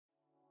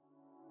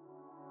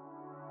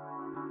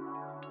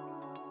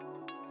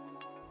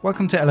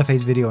Welcome to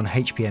LFA's video on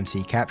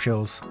HPMC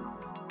capsules.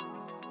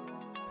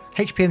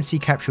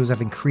 HPMC capsules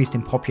have increased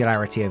in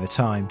popularity over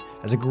time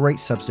as a great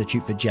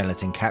substitute for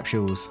gelatin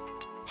capsules.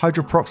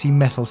 Hydroperoxy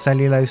methyl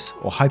cellulose,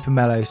 or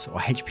hypermellose,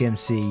 or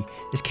HPMC,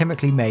 is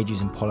chemically made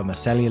using polymer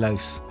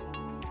cellulose.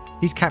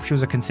 These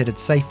capsules are considered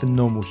safe for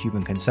normal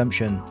human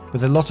consumption,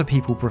 with a lot of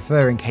people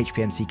preferring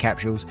HPMC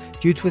capsules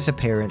due to its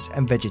appearance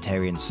and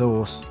vegetarian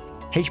source.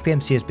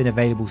 HPMC has been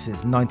available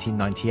since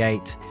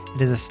 1998.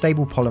 It is a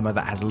stable polymer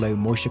that has low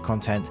moisture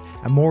content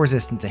and more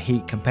resistant to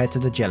heat compared to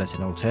the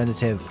gelatin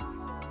alternative.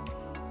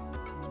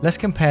 Let's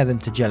compare them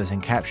to gelatin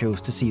capsules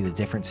to see the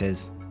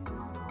differences.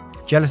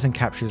 Gelatin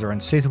capsules are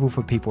unsuitable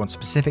for people on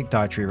specific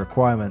dietary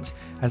requirements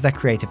as they're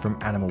created from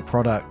animal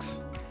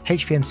products.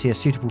 HPMC are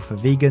suitable for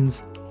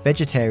vegans,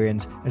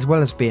 vegetarians, as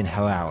well as being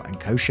halal and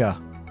kosher.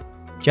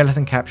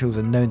 Gelatin capsules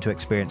are known to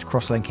experience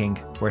cross-linking,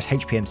 whereas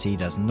HPMC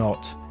does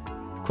not.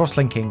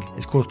 Cross-linking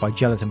is caused by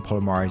gelatin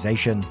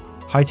polymerization.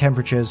 High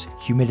temperatures,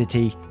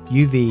 humidity,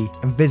 UV,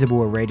 and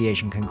visible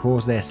irradiation can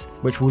cause this,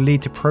 which will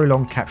lead to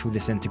prolonged capsule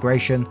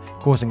disintegration,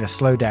 causing a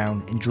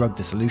slowdown in drug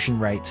dissolution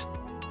rate.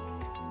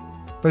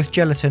 Both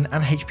gelatin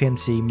and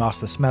HPMC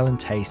mask the smell and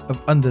taste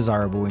of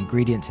undesirable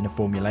ingredients in a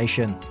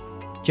formulation.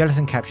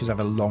 Gelatin capsules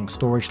have a long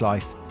storage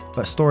life,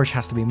 but storage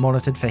has to be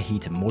monitored for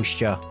heat and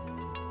moisture.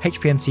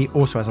 HPMC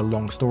also has a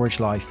long storage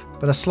life,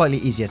 but are slightly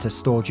easier to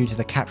store due to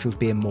the capsules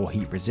being more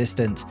heat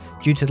resistant,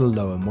 due to the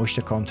lower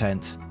moisture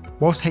content.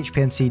 Whilst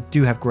HPMC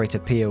do have great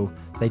appeal,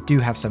 they do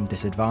have some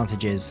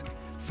disadvantages.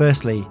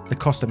 Firstly, the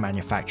cost of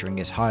manufacturing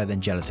is higher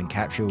than gelatin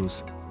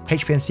capsules.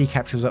 HPMC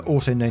capsules are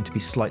also known to be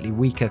slightly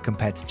weaker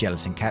compared to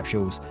gelatin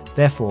capsules,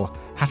 therefore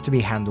have to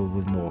be handled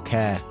with more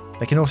care.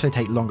 They can also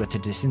take longer to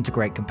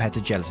disintegrate compared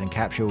to gelatin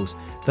capsules,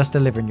 thus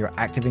delivering your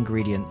active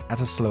ingredient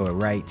at a slower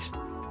rate.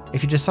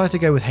 If you decide to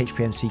go with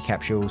HPMC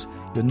capsules,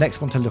 you'll next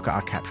want to look at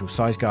our capsule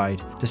size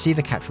guide to see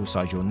the capsule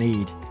size you'll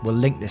need. We'll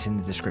link this in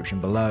the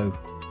description below.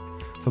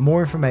 For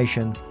more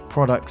information,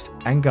 products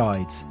and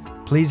guides,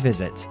 please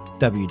visit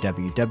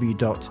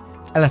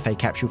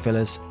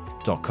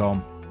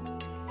www.lfacapsulefillers.com.